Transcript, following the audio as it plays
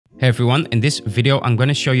Hey everyone, in this video I'm going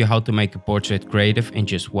to show you how to make a portrait creative in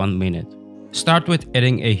just 1 minute. Start with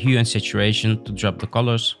adding a hue and saturation to drop the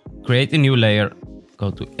colors. Create a new layer,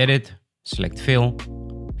 go to Edit, select Fill,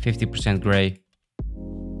 50% gray,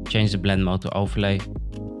 change the blend mode to overlay,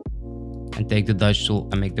 and take the Dodge tool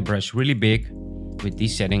and make the brush really big with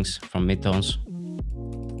these settings from midtones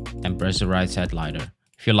and brush the right side lighter.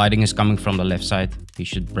 If your lighting is coming from the left side, you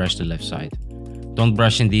should brush the left side. Don't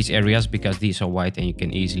brush in these areas because these are white and you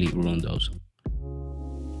can easily ruin those.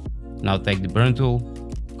 Now take the burn tool,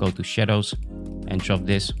 go to shadows and drop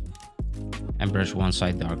this and brush one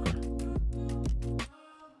side darker.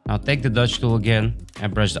 Now take the Dodge tool again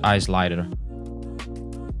and brush the eyes lighter.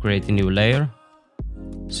 Create a new layer,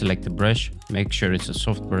 select the brush, make sure it's a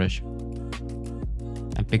soft brush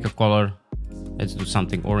and pick a color. Let's do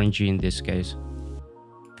something orangey in this case.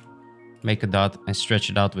 Make a dot and stretch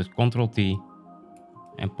it out with Ctrl T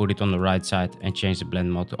and put it on the right side and change the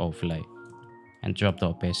blend mode to overlay and drop the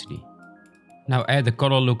opacity. Now add the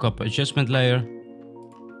color lookup adjustment layer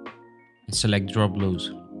and select drop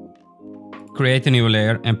blues. Create a new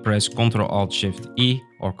layer and press Ctrl Alt Shift E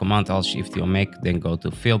or Command Alt Shift E on Mac, then go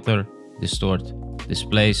to Filter, Distort,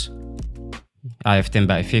 Displace. I have 10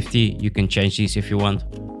 by 50, you can change these if you want,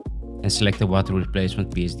 and select the water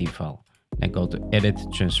replacement PSD file. Then go to Edit,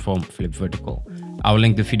 Transform, Flip Vertical. I will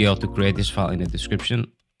link the video to create this file in the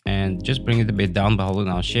description and just bring it a bit down by holding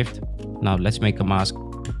down Shift. Now let's make a mask.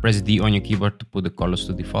 Press D on your keyboard to put the colors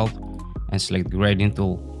to default and select the gradient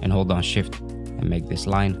tool and hold down Shift and make this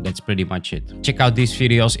line. That's pretty much it. Check out these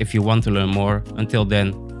videos if you want to learn more. Until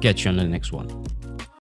then, catch you on the next one.